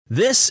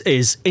This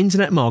is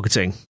Internet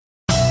Marketing.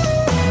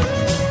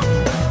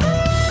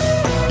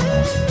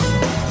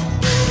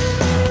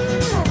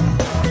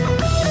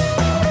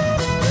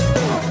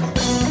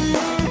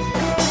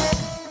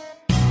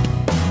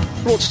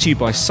 Brought to you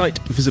by Site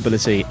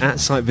Visibility at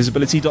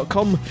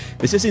sitevisibility.com.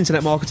 This is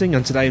Internet Marketing,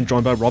 and today I'm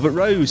joined by Robert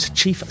Rose,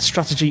 Chief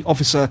Strategy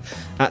Officer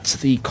at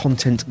the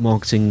Content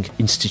Marketing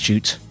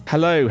Institute.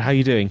 Hello, how are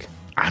you doing?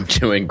 I'm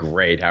doing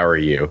great. How are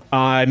you?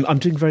 I'm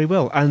doing very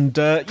well. And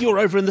you're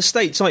over in the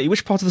States, aren't you?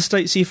 Which part of the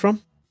States are you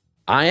from?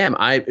 I am.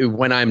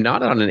 When I'm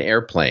not on an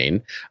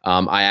airplane,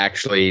 I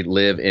actually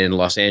live in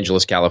Los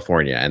Angeles,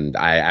 California, and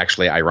I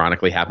actually,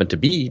 ironically, happen to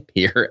be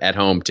here at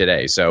home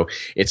today. So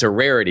it's a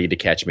rarity to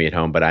catch me at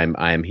home, but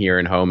I'm here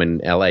and home in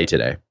LA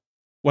today.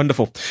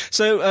 Wonderful.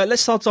 So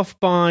let's start off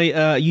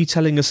by you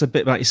telling us a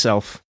bit about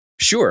yourself.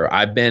 Sure.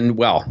 I've been,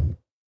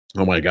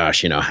 oh my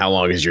gosh, how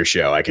long is your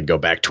show? I could go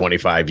back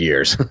 25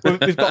 years.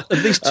 We've got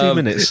at least 2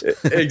 minutes.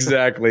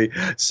 Exactly.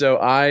 So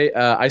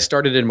I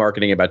started in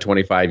marketing about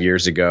 25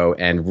 years ago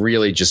and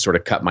really just sort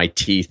of cut my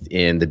teeth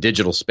in the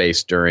digital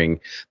space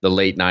during the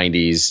late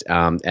 90s.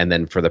 And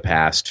then for the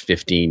past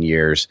 15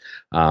 years,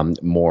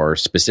 more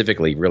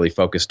specifically, really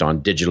focused on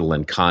digital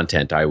and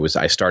content.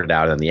 I started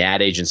out on the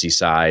ad agency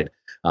side.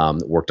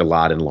 Worked a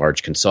lot in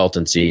large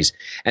consultancies,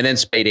 and then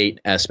spent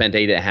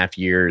 8.5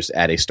 years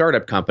at a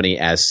startup company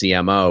as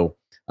CMO,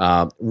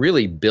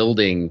 really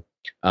building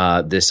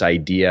this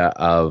idea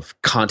of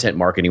content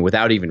marketing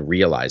without even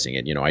realizing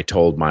it. I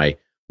told my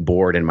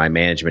board and my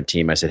management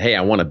team, I said, hey,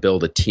 I want to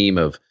build a team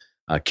of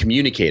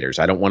communicators.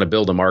 I don't want to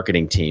build a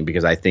marketing team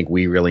because I think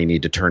we really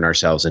need to turn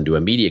ourselves into a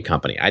media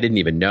company. I didn't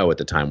even know at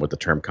the time what the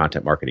term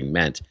content marketing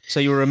meant. So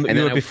you were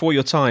before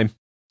your time.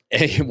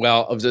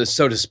 Well,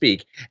 so to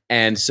speak.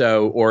 And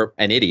so, or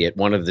an idiot,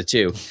 one of the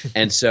two.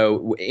 And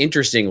so,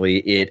 interestingly,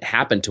 it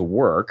happened to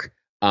work.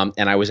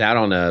 And I was out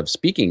on a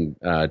speaking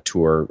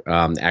tour,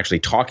 actually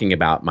talking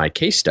about my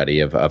case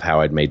study of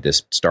how I'd made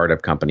this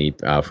startup company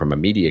from a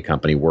media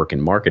company work in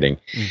marketing.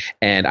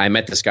 And I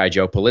met this guy,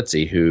 Joe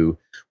Pulizzi, who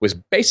was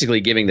basically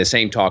giving the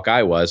same talk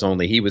I was,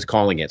 only he was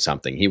calling it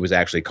something. He was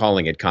actually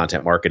calling it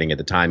content marketing at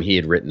the time. He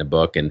had written a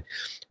book, and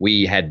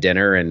we had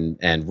dinner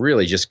and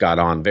really just got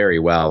on very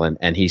well.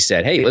 And he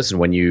said, hey, listen,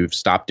 when you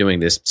stop doing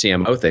this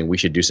CMO thing, we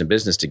should do some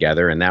business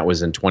together. And that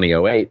was in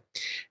 2008.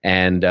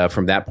 And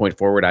from that point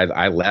forward,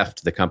 I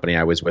left the company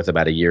I was with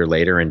about a year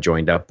later and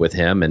joined up with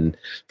him. And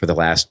for the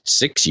last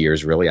 6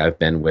 years, really, I've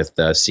been with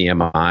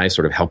CMI,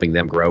 sort of helping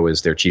them grow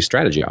as their chief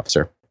strategy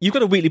officer. You've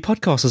got a weekly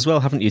podcast as well,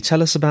 haven't you?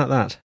 Tell us about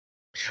that.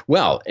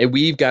 Well,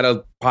 we've got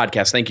a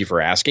podcast. Thank you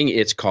for asking.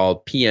 It's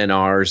called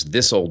PNR's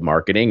This Old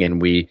Marketing. And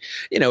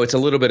it's a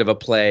little bit of a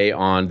play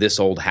on This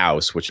Old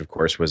House, which of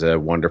course was a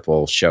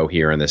wonderful show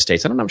here in the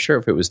States. I'm not sure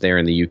if it was there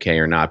in the UK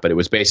or not, but it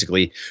was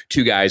basically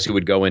two guys who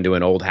would go into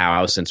an old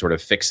house and sort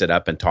of fix it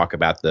up and talk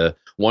about the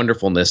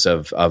wonderfulness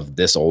of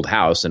this old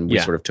house. And we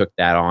sort of took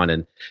that on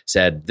and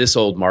said, this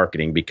old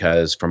marketing,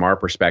 because from our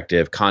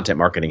perspective, content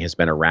marketing has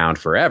been around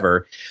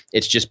forever.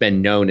 It's just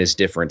been known as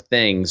different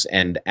things.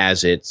 And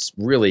as it's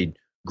really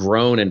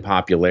grown in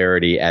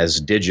popularity as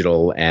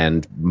digital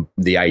and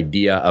the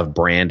idea of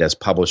brand as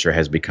publisher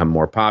has become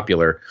more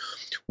popular,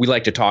 we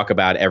like to talk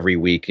about every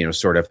week,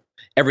 sort of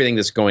everything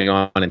that's going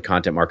on in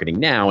content marketing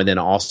now, and then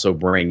also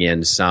bring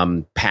in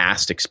some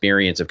past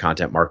experience of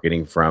content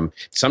marketing from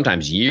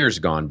sometimes years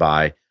gone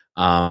by.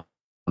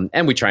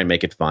 And we try and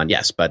make it fun,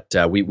 yes. But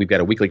we've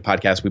got a weekly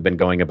podcast. We've been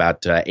going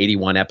about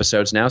 81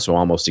 episodes now, so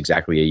almost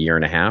exactly a year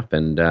and a half,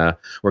 and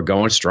we're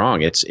going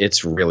strong.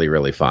 It's really,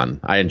 really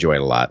fun. I enjoy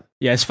it a lot.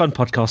 Yeah, it's fun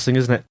podcasting,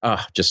 isn't it?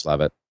 Oh, just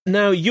love it.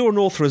 Now, you're an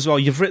author as well.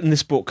 You've written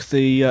this book,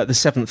 The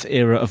Seventh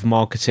Era of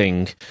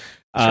Marketing,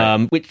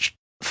 which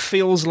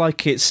feels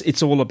like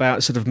it's all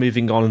about sort of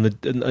moving on in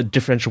the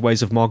differential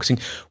ways of marketing.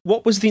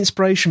 What was the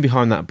inspiration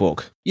behind that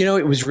book?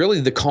 It was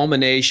really the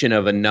culmination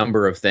of a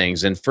number of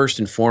things. And first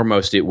and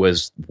foremost, it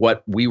was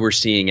what we were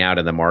seeing out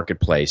in the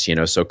marketplace.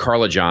 So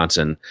Carla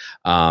Johnson,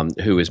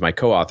 who is my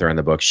co-author in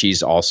the book,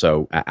 she's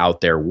also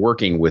out there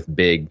working with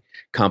big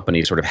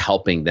companies, sort of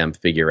helping them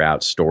figure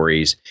out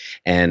stories.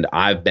 And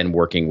I've been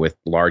working with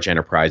large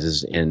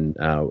enterprises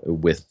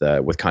with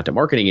Content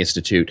Marketing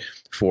Institute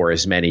for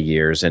as many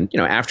years. And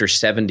after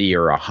 70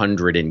 or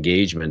 100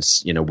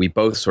 engagements, we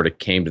both sort of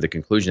came to the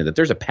conclusion that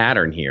there's a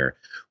pattern here,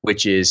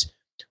 which is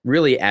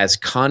really as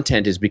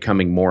content is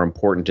becoming more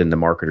important in the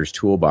marketer's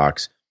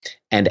toolbox,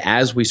 and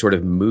as we sort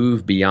of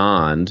move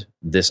beyond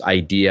this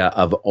idea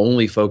of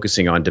only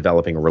focusing on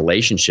developing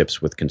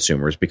relationships with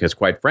consumers, because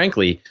quite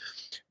frankly,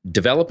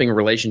 developing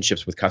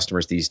relationships with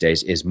customers these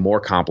days is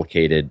more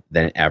complicated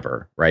than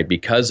ever, right?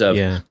 Because of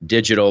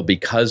digital,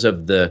 because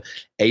of the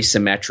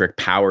asymmetric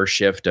power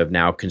shift of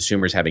now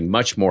consumers having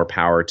much more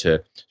power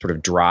to sort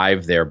of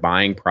drive their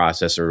buying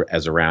process or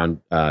as around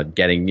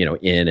getting,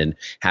 in and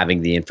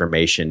having the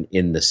information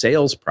in the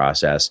sales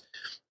process.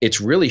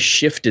 It's really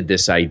shifted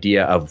this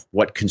idea of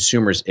what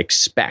consumers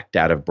expect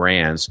out of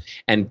brands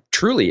and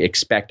truly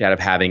expect out of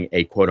having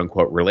a quote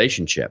unquote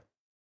relationship.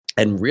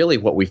 And really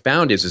what we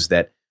found is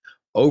that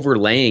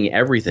overlaying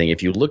everything.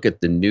 If you look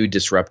at the new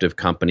disruptive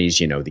companies,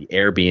 the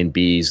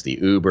Airbnbs, the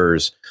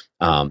Ubers,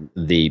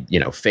 the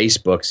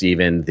Facebooks,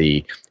 even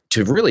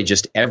to really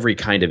just every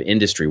kind of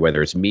industry,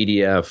 whether it's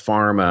media,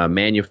 pharma,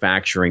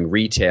 manufacturing,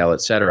 retail,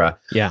 et cetera.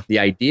 Yeah. The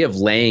idea of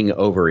laying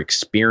over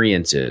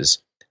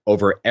experiences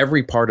over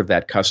every part of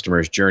that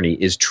customer's journey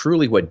is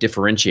truly what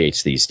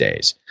differentiates these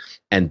days.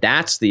 And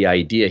that's the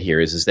idea here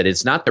is that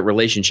it's not that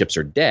relationships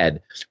are dead,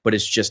 but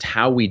it's just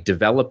how we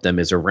develop them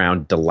is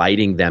around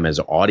delighting them as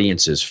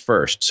audiences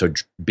first. So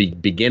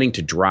beginning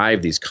to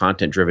drive these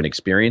content-driven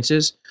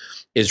experiences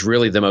is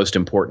really the most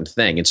important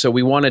thing. And so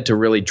we wanted to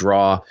really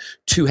draw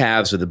two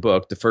halves of the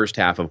book, the first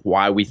half of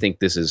why we think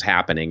this is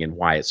happening and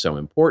why it's so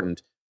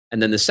important.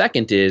 And then the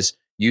second is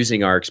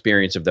using our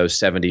experience of those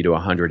 70 to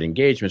 100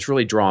 engagements,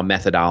 really draw a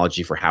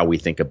methodology for how we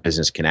think a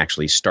business can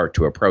actually start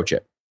to approach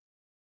it.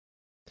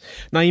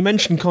 Now, you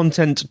mentioned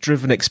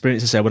content-driven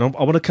experiences there, and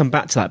I want to come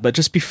back to that, but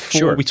just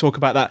before we talk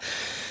about that,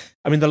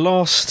 I mean, the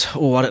last,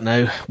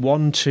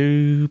 1,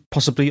 2,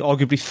 possibly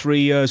arguably 3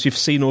 years, we've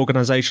seen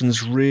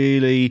organizations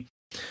really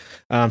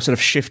sort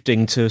of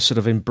shifting to sort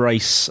of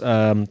embrace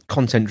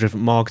content-driven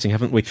marketing,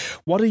 haven't we?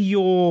 What are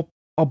your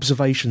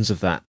observations of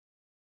that?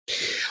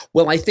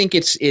 Well, I think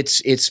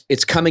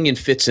it's coming in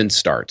fits and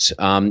starts,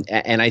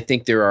 and I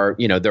think there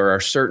are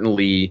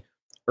certainly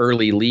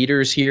early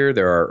leaders here.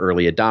 There are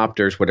early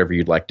adopters, whatever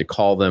you'd like to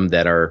call them,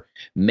 that are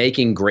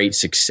making great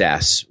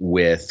success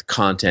with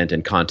content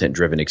and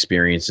content-driven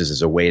experiences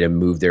as a way to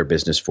move their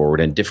business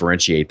forward and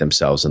differentiate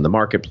themselves in the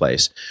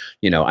marketplace.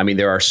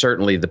 There are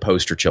certainly the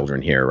poster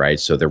children here, right?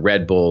 So the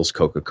Red Bulls,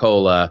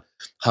 Coca-Cola,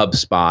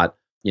 HubSpot.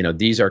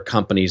 These are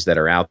companies that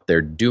are out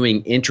there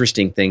doing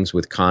interesting things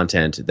with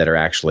content that are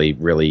actually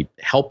really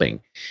helping.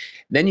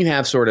 Then you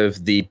have sort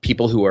of the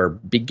people who are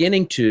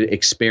beginning to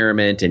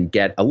experiment and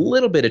get a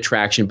little bit of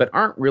traction, but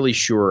aren't really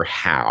sure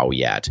how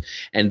yet.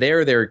 And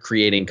they're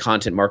creating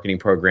content marketing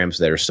programs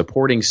that are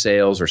supporting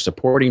sales or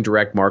supporting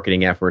direct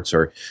marketing efforts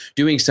or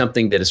doing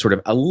something that is sort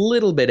of a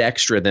little bit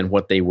extra than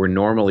what they were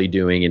normally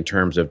doing in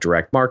terms of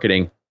direct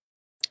marketing,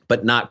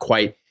 but not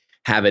quite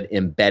have it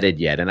embedded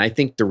yet. And I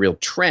think the real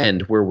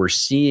trend where we're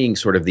seeing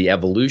sort of the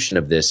evolution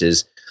of this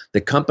is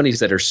the companies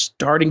that are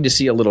starting to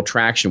see a little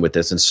traction with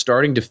this and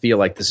starting to feel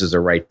like this is the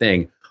right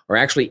thing are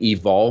actually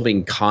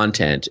evolving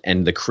content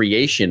and the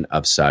creation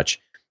of such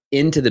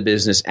into the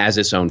business as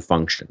its own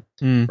function,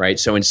 right?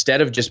 So instead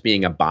of just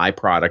being a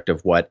byproduct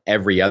of what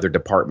every other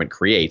department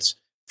creates,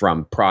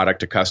 from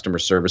product to customer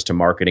service to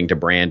marketing to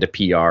brand to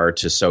PR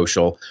to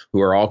social, who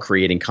are all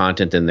creating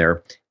content in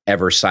their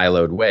ever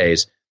siloed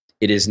ways,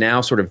 it is now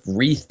sort of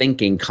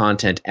rethinking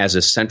content as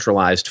a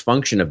centralized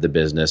function of the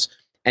business.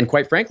 And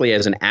quite frankly,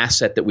 as an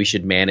asset that we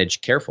should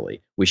manage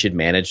carefully, we should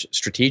manage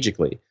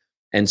strategically.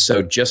 And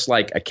so just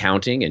like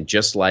accounting and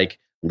just like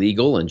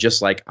legal and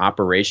just like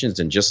operations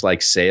and just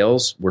like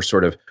sales were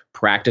sort of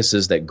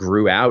practices that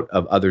grew out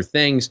of other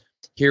things,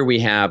 here we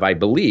have, I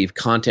believe,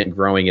 content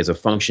growing as a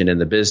function in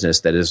the business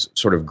that is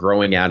sort of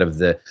growing out of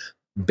the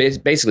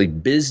basically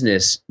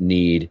business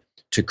need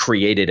to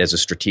create it as a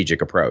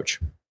strategic approach.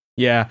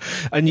 Yeah.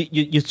 And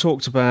you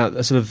talked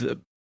about sort of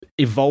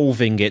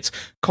evolving it,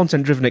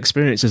 content-driven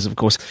experiences, of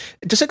course.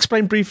 Just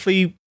explain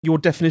briefly your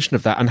definition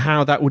of that and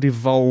how that would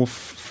evolve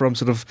from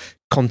sort of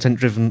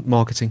content-driven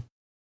marketing.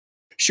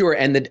 Sure,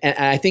 and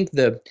I think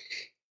I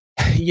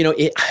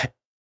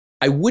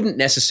wouldn't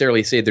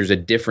necessarily say there's a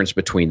difference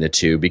between the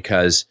two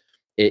because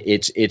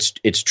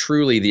it's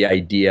truly the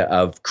idea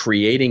of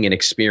creating an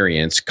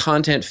experience,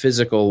 content,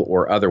 physical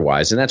or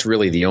otherwise, and that's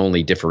really the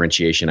only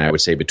differentiation I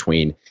would say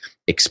between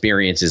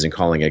experiences and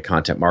calling it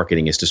content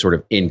marketing is to sort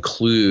of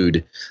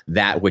include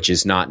that which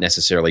is not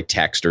necessarily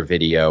text or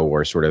video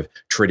or sort of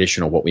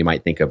traditional what we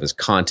might think of as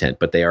content,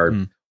 but they are,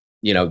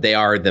 they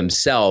are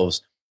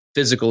themselves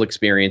physical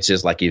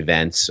experiences like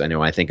events.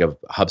 I think of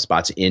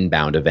HubSpot's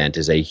inbound event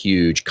as a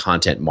huge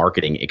content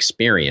marketing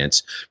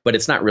experience, but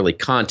it's not really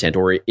content,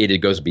 or it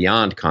goes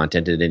beyond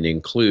content and it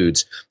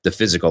includes the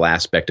physical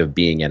aspect of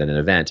being at an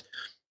event.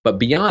 But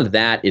beyond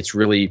that, it's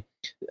really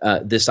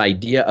this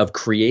idea of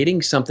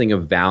creating something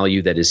of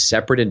value that is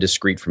separate and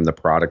discrete from the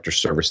product or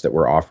service that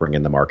we're offering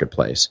in the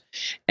marketplace.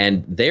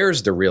 And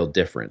there's the real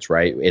difference,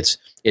 right?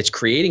 It's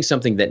creating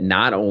something that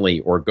not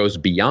only or goes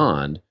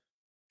beyond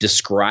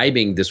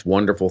describing this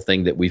wonderful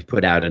thing that we've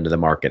put out into the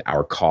market,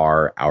 our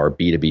car, our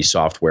B2B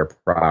software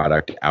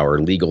product, our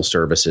legal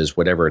services,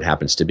 whatever it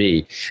happens to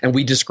be. And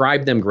we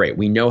describe them great.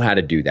 We know how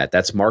to do that.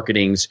 That's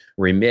marketing's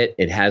remit.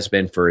 It has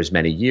been for as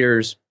many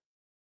years.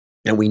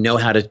 And we know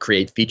how to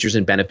create features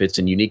and benefits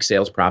and unique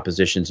sales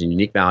propositions and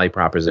unique value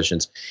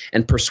propositions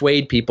and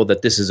persuade people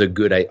that this is a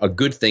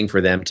good thing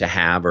for them to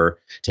have or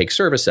take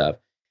service of.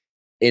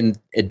 In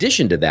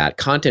addition to that,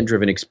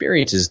 content-driven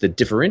experiences, the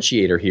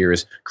differentiator here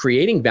is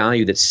creating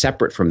value that's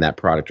separate from that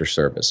product or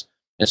service.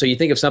 And so you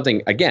think of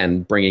something,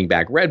 again, bringing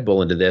back Red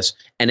Bull into this,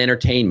 an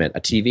entertainment,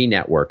 a TV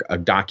network, a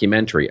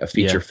documentary, a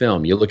feature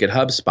film. You look at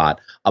HubSpot,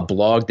 a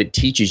blog that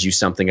teaches you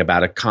something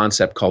about a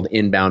concept called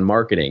inbound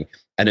marketing,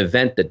 an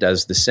event that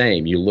does the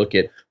same. You look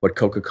at what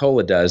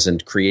Coca-Cola does in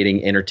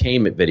creating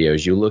entertainment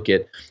videos. You look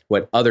at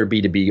what other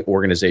B2B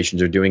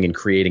organizations are doing in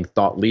creating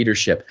thought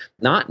leadership,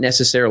 not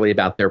necessarily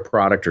about their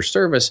product or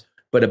service,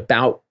 but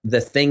about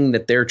the thing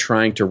that they're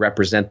trying to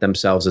represent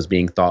themselves as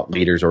being thought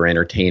leaders or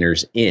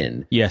entertainers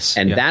in. Yes.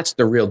 And that's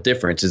the real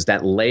difference, is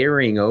that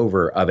layering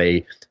over of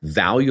a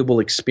valuable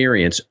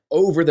experience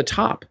over the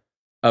top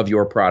of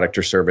your product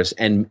or service,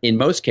 and in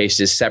most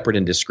cases, separate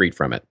and discrete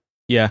from it.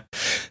 Yeah.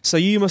 So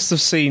you must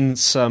have seen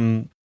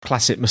some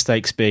classic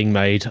mistakes being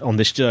made on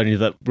this journey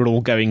that we're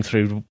all going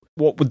through.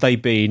 What would they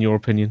be, in your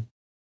opinion?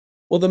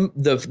 Well,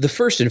 the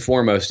first and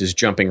foremost is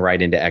jumping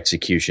right into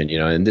execution,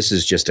 and this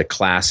is just a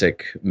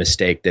classic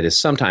mistake that is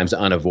sometimes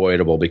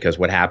unavoidable, because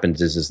what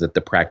happens is that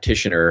the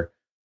practitioner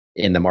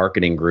in the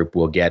marketing group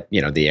will get,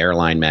 the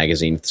airline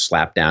magazine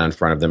slapped down in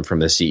front of them from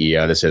the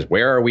CEO that says,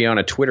 where are we on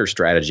a Twitter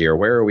strategy, or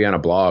where are we on a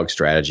blog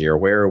strategy, or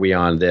where are we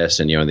on this?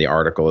 And, the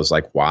article is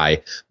like,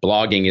 why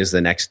blogging is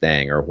the next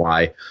thing, or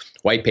why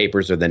white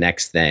papers are the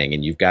next thing.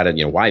 And you've got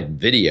to, why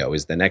video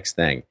is the next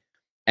thing.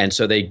 And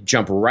so they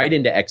jump right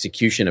into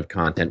execution of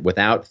content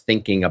without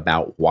thinking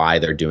about why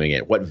they're doing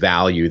it, what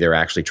value they're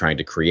actually trying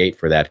to create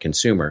for that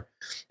consumer.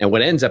 And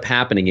what ends up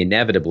happening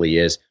inevitably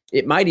is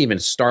it might even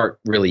start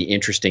really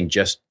interesting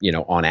just,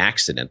 on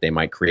accident. They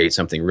might create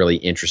something really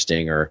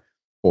interesting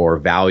or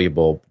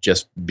valuable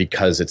just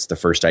because it's the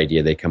first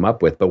idea they come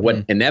up with. But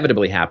what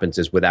inevitably happens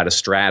is, without a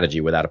strategy,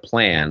 without a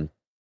plan,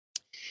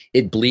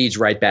 it bleeds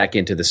right back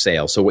into the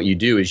sale. So what you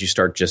do is it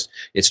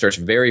starts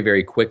very,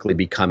 very quickly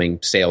becoming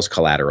sales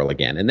collateral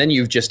again. And then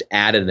you've just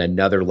added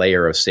another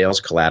layer of sales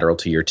collateral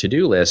to your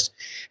to-do list.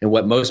 And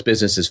what most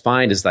businesses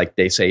find is, like,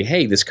 they say,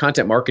 hey, this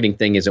content marketing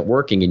thing isn't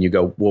working. And you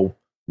go, well,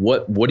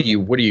 what are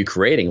you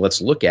creating?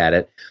 Let's look at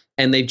it.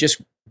 And they've just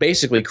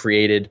basically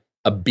created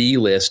a B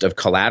list of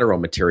collateral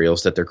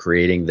materials that they're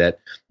creating that,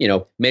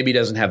 maybe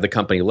doesn't have the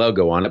company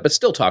logo on it, but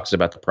still talks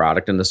about the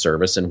product and the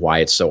service and why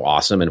it's so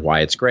awesome and why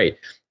it's great.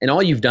 And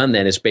all you've done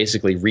then is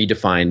basically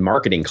redefine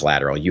marketing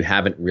collateral. You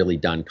haven't really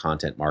done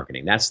content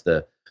marketing. That's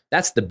the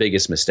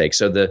biggest mistake.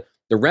 So the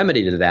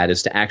remedy to that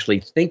is to actually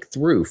think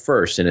through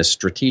first in a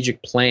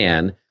strategic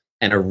plan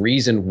and a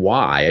reason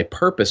why, a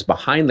purpose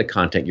behind the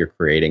content you're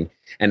creating.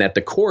 And at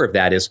the core of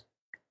that is,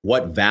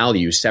 what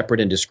value,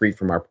 separate and discrete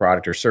from our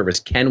product or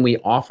service, can we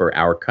offer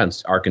our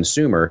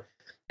consumer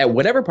at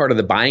whatever part of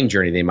the buying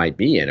journey they might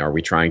be in? Are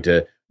we trying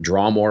to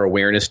draw more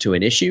awareness to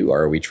an issue?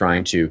 Or are we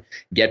trying to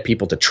get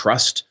people to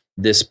trust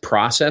this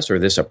process or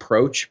this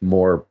approach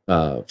more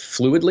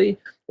fluidly?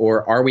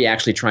 Or are we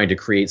actually trying to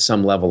create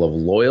some level of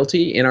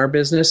loyalty in our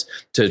business,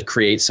 to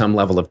create some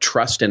level of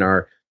trust in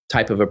our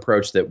type of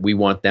approach that we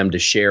want them to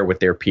share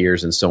with their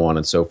peers, and so on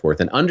and so forth?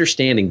 And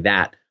understanding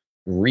that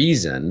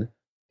reason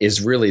is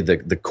really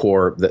the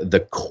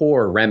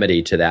core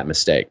remedy to that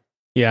mistake.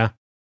 Yeah.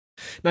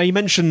 Now, you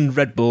mentioned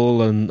Red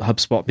Bull and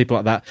HubSpot, people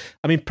like that.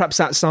 I mean, perhaps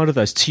outside of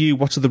those, to you,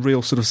 what are the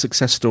real sort of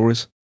success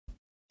stories?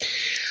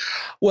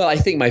 Well, I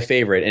think my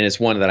favorite, and it's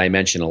one that I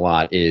mention a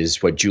lot,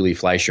 is what Julie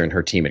Fleischer and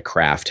her team at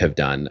Kraft have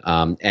done.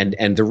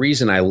 And the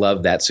reason I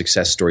love that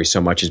success story so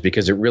much is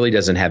because it really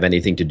doesn't have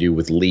anything to do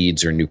with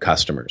leads or new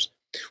customers.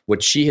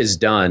 What she has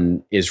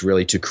done is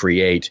really to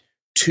create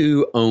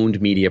two owned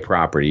media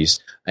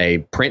properties, a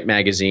print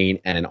magazine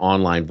and an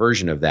online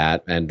version of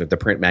that. And the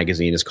print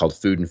magazine is called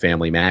Food and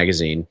Family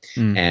Magazine.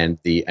 And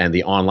the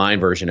online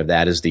version of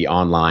that is the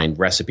online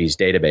recipes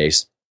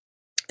database.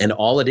 And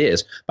all it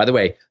is, by the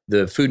way,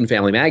 the Food and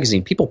Family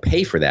Magazine, people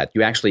pay for that.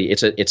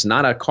 It's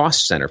not a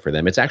cost center for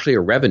them. It's actually a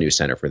revenue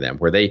center for them,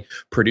 where they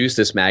produce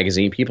this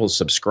magazine. People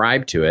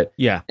subscribe to it.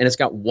 Yeah. And it's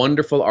got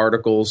wonderful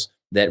articles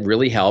that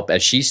really help,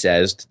 as she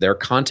says, their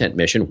content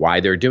mission,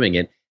 why they're doing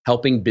it,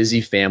 helping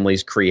busy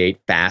families create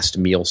fast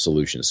meal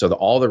solutions. So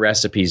all the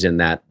recipes in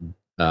that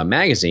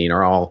magazine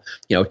are all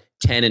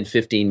 10 and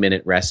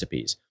 15-minute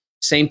recipes.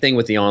 Same thing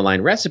with the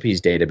online recipes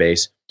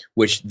database,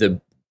 which the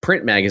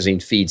print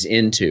magazine feeds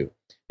into.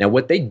 Now,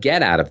 what they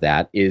get out of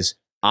that is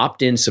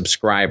opt-in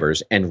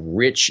subscribers and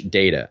rich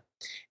data.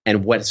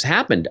 And what's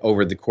happened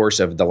over the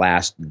course of the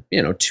last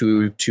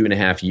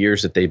 2.5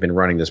 years that they've been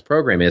running this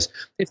program is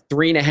they have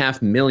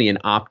 3.5 million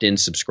opt-in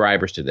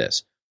subscribers to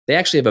this. They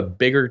actually have a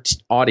bigger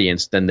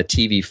audience than the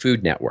TV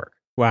Food Network.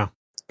 Wow.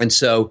 And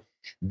so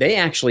they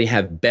actually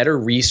have better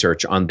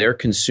research on their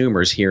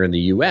consumers here in the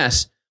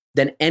US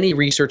than any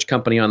research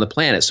company on the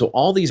planet. So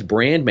all these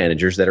brand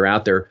managers that are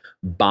out there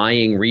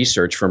buying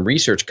research from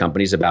research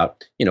companies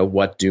about,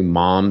 what do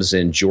moms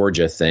in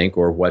Georgia think,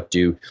 or what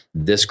do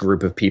this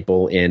group of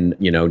people in,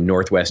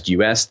 Northwest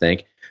US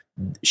think,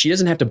 she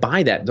doesn't have to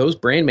buy that. Those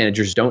brand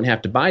managers don't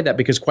have to buy that,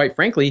 because quite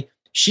frankly,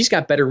 she's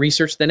got better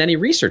research than any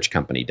research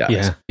company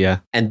does. Yeah.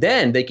 And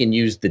then they can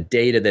use the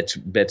data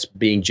that's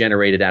being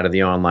generated out of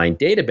the online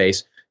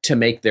database to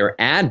make their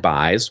ad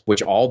buys,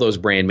 which all those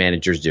brand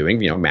managers doing,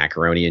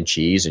 macaroni and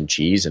cheese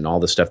and all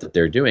the stuff that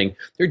they're doing.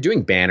 They're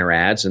doing banner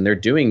ads, and they're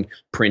doing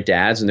print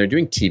ads, and they're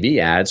doing TV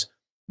ads.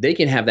 They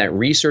can have that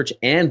research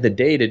and the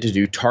data to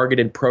do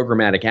targeted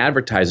programmatic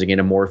advertising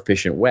in a more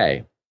efficient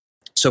way.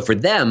 So for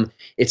them,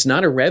 it's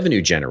not a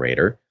revenue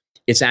generator.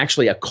 it's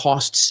actually a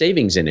cost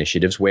savings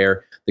initiative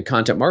where the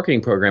content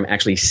marketing program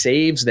actually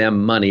saves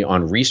them money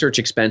on research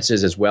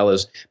expenses as well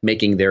as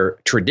making their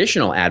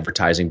traditional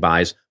advertising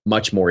buys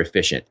much more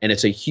efficient. And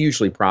it's a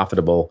hugely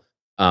profitable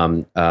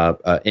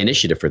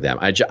initiative for them.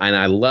 And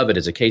I love it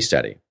as a case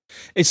study.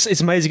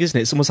 It's amazing, isn't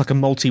it? It's almost like a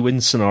multi-win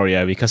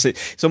scenario because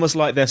it's almost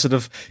like they're sort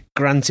of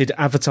granted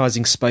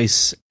advertising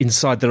space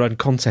inside their own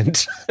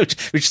content,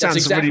 which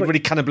sounds really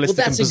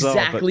cannibalistic and bizarre.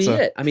 That's exactly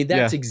it. I mean,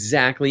 that's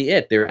exactly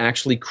it. They're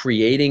actually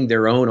creating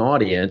their own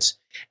audience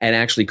and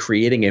actually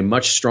creating a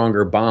much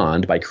stronger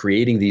bond by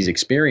creating these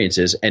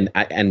experiences.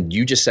 And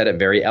you just said it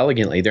very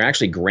elegantly. They're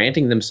actually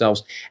granting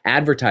themselves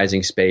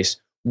advertising space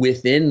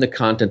within the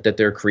content that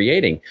they're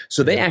creating.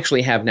 So they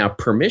actually have now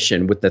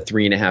permission with the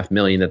 3.5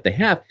 million that they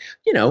have.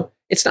 You know,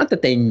 it's not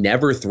that they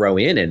never throw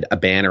in a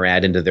banner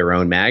ad into their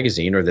own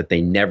magazine or that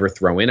they never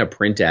throw in a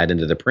print ad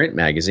into the print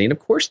magazine. Of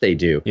course they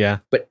do. Yeah.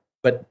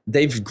 But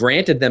they've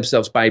granted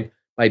themselves by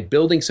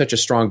building such a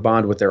strong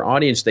bond with their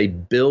audience, they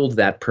build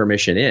that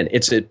permission in.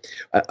 It's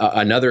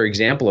another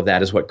example of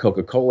that is what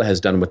Coca-Cola has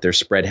done with their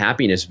Spread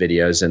Happiness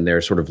videos and their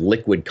sort of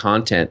liquid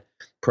content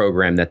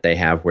program that they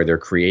have where they're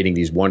creating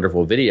these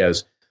wonderful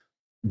videos.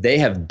 They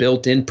have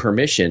built in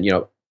permission. You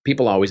know,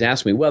 people always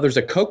ask me, well, there's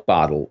a Coke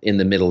bottle in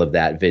the middle of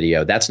that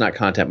video. That's not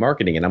content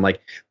marketing. And I'm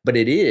like, but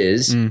it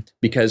is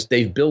because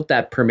they've built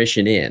that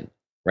permission in,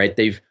 right?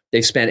 They've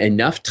spent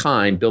enough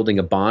time building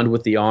a bond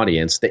with the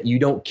audience that you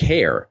don't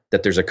care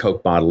that there's a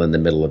Coke bottle in the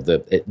middle of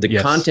the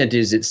Yes. content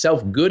is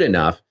itself good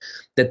enough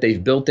that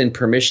they've built in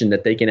permission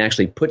that they can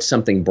actually put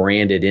something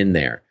branded in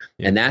there.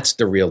 Yeah. And that's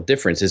the real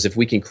difference is if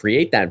we can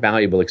create that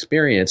valuable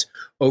experience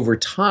over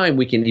time,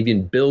 we can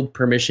even build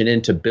permission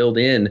in to build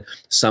in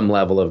some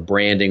level of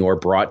branding or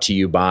brought to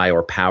you by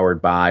or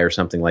powered by or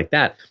something like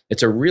that.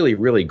 It's a really,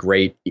 really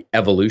great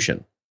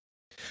evolution.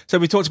 So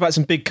we talked about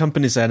some big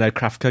companies there now,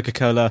 Kraft,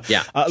 Coca-Cola.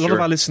 Yeah, a lot of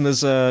our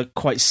listeners are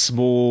quite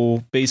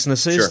small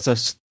businesses,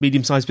 so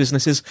medium-sized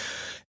businesses.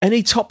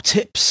 Any top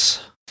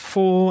tips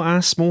for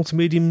our small to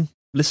medium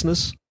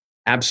listeners?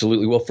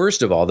 Absolutely. Well,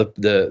 first of all,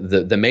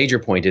 the major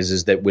point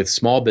is that with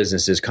small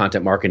businesses,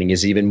 content marketing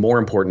is even more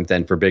important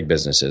than for big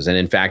businesses. And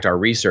in fact, our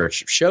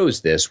research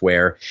shows this,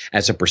 where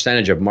as a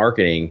percentage of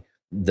marketing,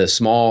 the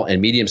small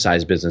and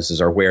medium-sized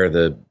businesses are where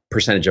the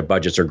percentage of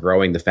budgets are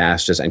growing the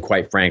fastest and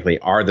quite frankly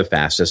are the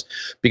fastest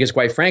because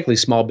quite frankly,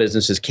 small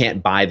businesses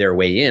can't buy their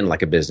way in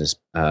like a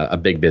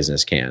big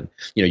business can.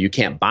 You know, you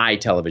can't buy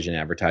television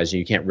advertising.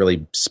 You can't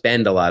really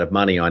spend a lot of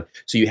money on.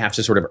 So you have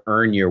to sort of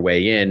earn your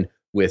way in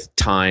with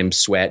time,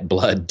 sweat,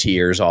 blood,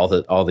 tears, all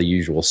the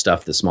usual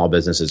stuff that small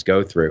businesses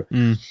go through.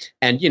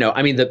 And, you know,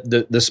 I mean,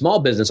 the small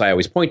business I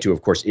always point to,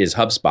 of course, is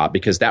HubSpot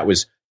because that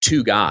was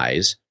two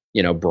guys,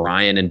 you know,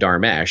 Brian and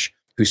Dharmesh,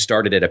 who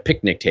started at a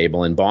picnic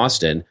table in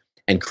Boston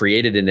and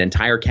created an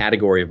entire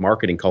category of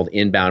marketing called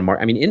inbound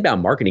marketing. I mean,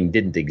 inbound marketing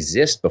didn't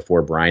exist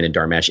before Brian and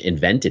Dharmesh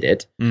invented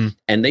it.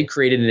 And they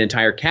created an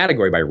entire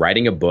category by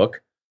writing a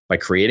book, by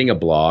creating a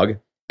blog,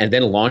 and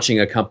then launching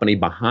a company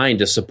behind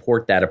to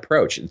support that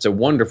approach. It's a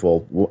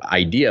wonderful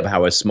idea of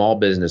how a small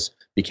business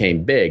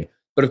became big.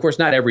 But of course,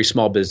 not every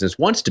small business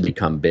wants to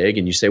become big.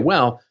 And you say,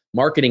 well,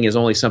 marketing is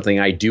only something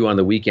I do on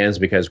the weekends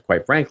because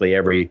quite frankly,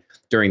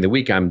 during the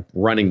week, I'm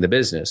running the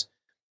business.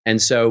 And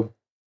so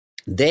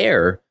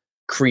they're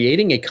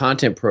creating a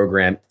content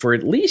program for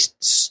at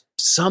least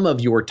some of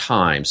your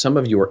time, some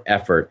of your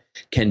effort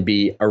can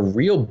be a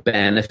real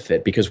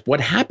benefit because what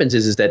happens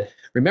is that,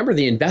 remember,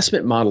 the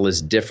investment model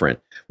is different.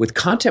 With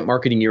content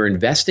marketing, you're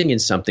investing in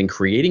something,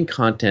 creating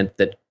content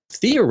that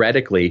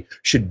theoretically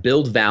should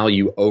build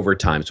value over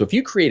time. So if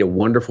you create a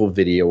wonderful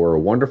video or a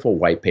wonderful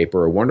white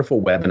paper or a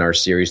wonderful webinar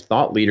series,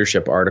 thought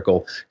leadership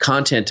article,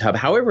 content hub,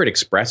 however it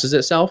expresses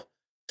itself,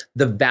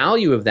 the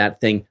value of that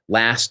thing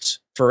lasts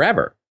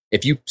forever.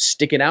 If you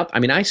stick it out, I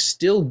mean, I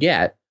still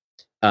get,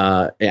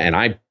 and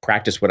I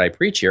practice what I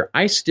preach here,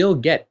 I still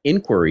get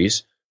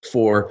inquiries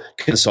for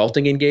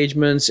consulting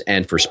engagements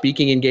and for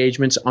speaking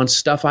engagements on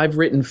stuff I've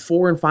written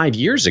 4 and 5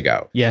 years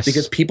ago. Yes.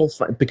 Because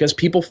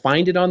people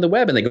find it on the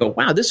web and they go,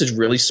 wow, this is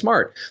really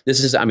smart.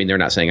 This is, I mean, they're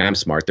not saying I'm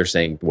smart. They're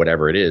saying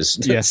whatever it is.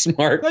 Yes.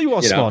 Smart. No, you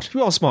are smart.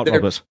 You are smart,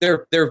 Robert.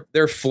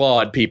 They're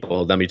flawed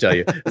people, let me tell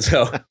you.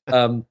 So,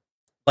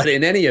 but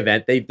in any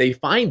event, they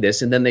find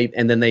this and then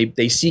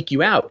they seek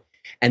you out.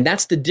 And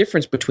that's the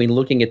difference between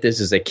looking at this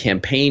as a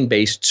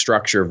campaign-based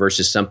structure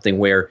versus something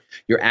where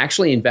you're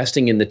actually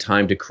investing in the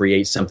time to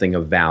create something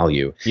of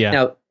value. Yeah.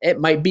 Now, it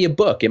might be a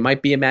book. It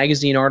might be a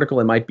magazine article.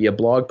 It might be a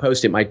blog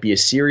post. It might be a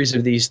series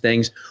of these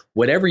things.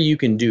 Whatever you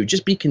can do,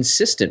 just be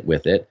consistent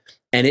with it,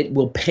 and it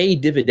will pay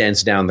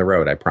dividends down the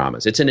road, I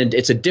promise. It's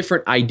a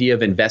different idea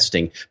of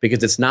investing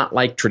because it's not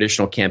like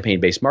traditional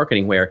campaign-based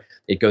marketing where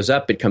it goes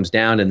up, it comes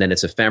down, and then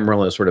it's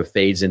ephemeral and it sort of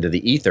fades into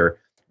the ether.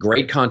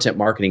 Great content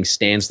marketing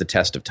stands the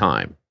test of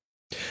time.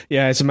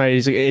 Yeah, it's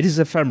amazing. It is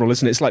ephemeral,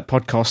 isn't it? It's like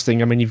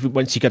podcasting. I mean,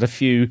 once you get a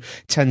few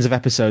tens of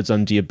episodes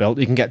under your belt,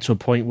 you can get to a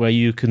point where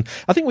you can...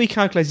 I think we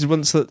calculated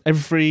once that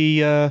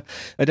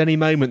at any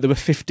moment, there were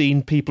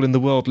 15 people in the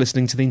world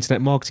listening to the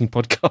Internet Marketing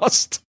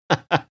Podcast.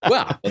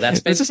 Well,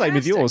 that's fantastic. It's the same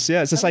with yours.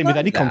 Yeah, it's the same with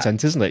any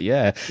content, isn't it?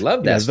 Yeah.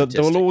 Love that. Yeah,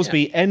 there will always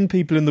be N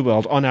people in the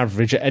world, on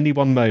average, at any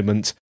one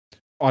moment,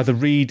 either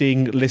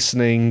reading,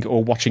 listening,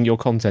 or watching your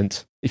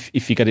content,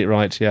 if you get it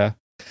right, yeah.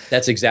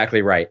 That's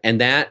exactly right. And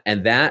that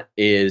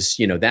is,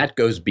 that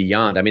goes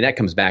beyond, I mean, that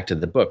comes back to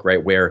the book,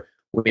 right? Where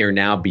we are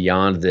now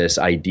beyond this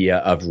idea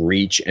of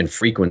reach and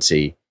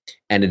frequency.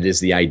 And it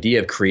is the idea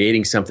of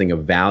creating something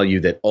of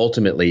value that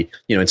ultimately,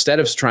 instead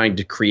of trying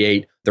to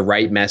create the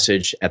right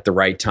message at the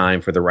right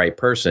time for the right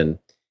person,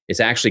 it's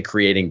actually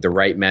creating the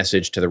right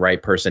message to the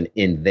right person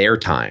in their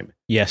time.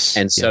 Yes.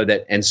 And so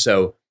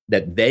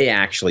that they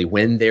actually,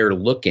 when they're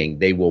looking,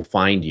 they will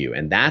find you.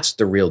 And that's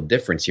the real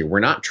difference here. We're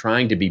not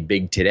trying to be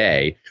big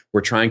today.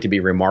 We're trying to be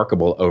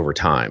remarkable over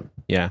time.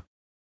 Yeah.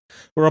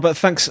 Well, Robert,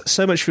 thanks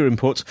so much for your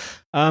input.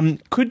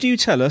 Could you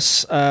tell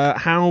us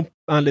how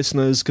our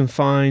listeners can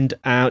find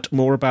out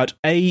more about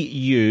A,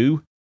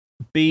 you,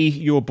 B,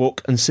 your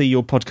book, and C,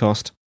 your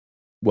podcast?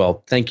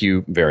 Well, thank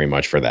you very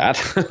much for that,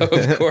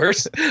 of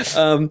course.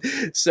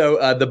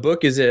 So the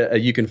book is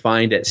you can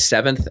find at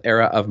Seventh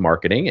Era of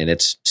Marketing, and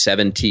it's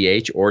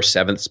 7th or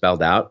seventh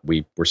spelled out.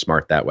 We're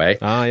smart that way.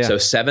 Yeah. So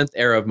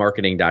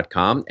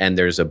seventheraofmarketing.com, and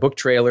there's a book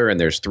trailer, and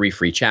there's 3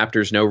 free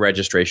chapters, no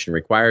registration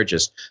required,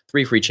 just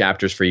 3 free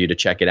chapters for you to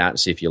check it out and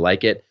see if you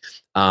like it.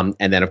 And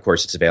then, of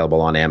course, it's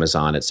available on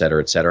Amazon, et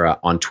cetera, et cetera.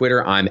 On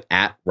Twitter, I'm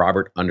at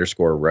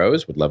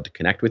Robert_Rose. Would love to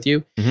connect with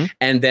you. Mm-hmm.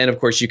 And then, of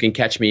course, you can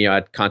catch me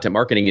at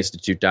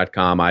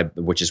ContentMarketingInstitute.com,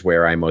 which is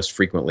where I most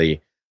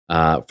frequently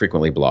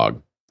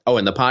blog. Oh,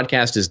 and the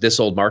podcast is This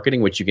Old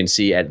Marketing, which you can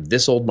see at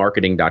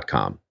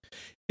thisoldmarketing.com.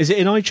 Is it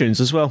in iTunes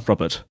as well,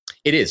 Robert?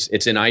 It is.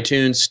 It's in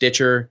iTunes,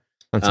 Stitcher.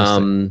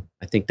 Fantastic.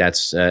 I think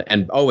that's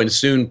and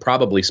soon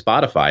probably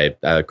Spotify,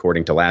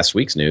 according to last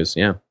week's news.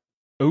 Yeah.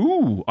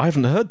 Ooh, I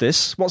haven't heard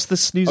this. What's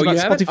this news about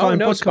Spotify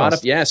and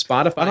podcast?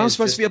 Spotify. And I'm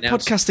supposed to be a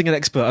podcasting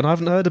expert, and I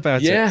haven't heard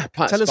about it.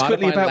 Tell us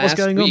quickly about what's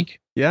going on.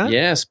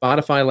 Yeah,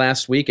 Spotify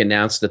last week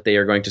announced that they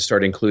are going to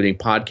start including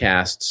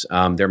podcasts.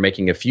 They're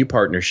making a few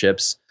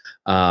partnerships.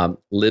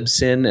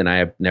 Libsyn, and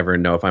I never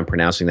know if I'm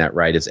pronouncing that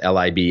right. It's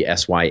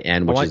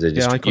Libsyn, which is a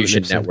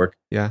distribution network.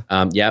 Yeah.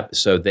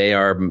 So they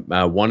are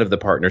one of the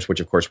partners, which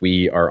of course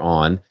we are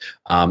on.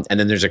 And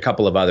then there's a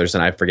couple of others,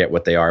 and I forget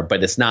what they are,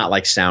 but it's not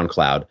like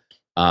SoundCloud.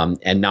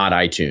 And not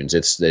iTunes.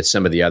 It's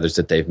some of the others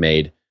that they've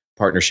made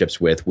partnerships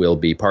with will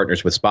be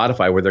partners with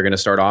Spotify, where they're going to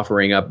start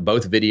offering up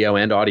both video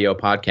and audio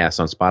podcasts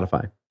on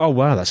Spotify. Oh,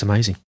 wow, that's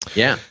amazing.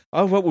 Yeah.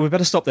 Oh, well, we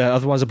better stop there.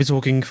 Otherwise, I'll be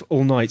talking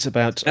all night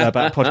about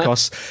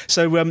podcasts.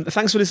 So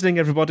thanks for listening,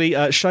 everybody.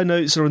 Show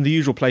notes are in the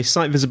usual place,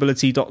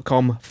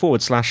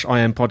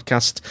 sitevisibility.com/IM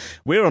podcast.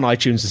 We're on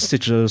iTunes and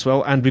Stitcher as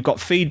well, and we've got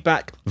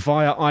feedback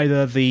via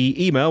either the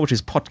email, which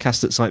is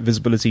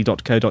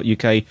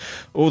podcast@sitevisibility.co.uk,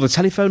 or the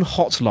telephone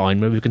hotline,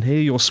 where we can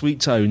hear your sweet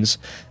tones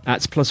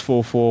at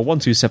 +44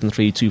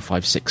 1273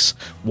 256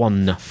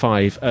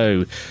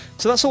 150.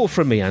 So that's all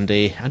from me,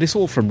 Andy, and it's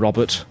all from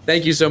Robert.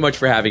 Thank you so much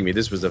for having me.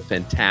 This was a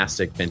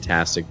fantastic,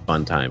 fantastic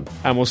fun time.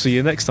 And we'll see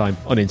you next time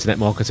on Internet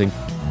Marketing.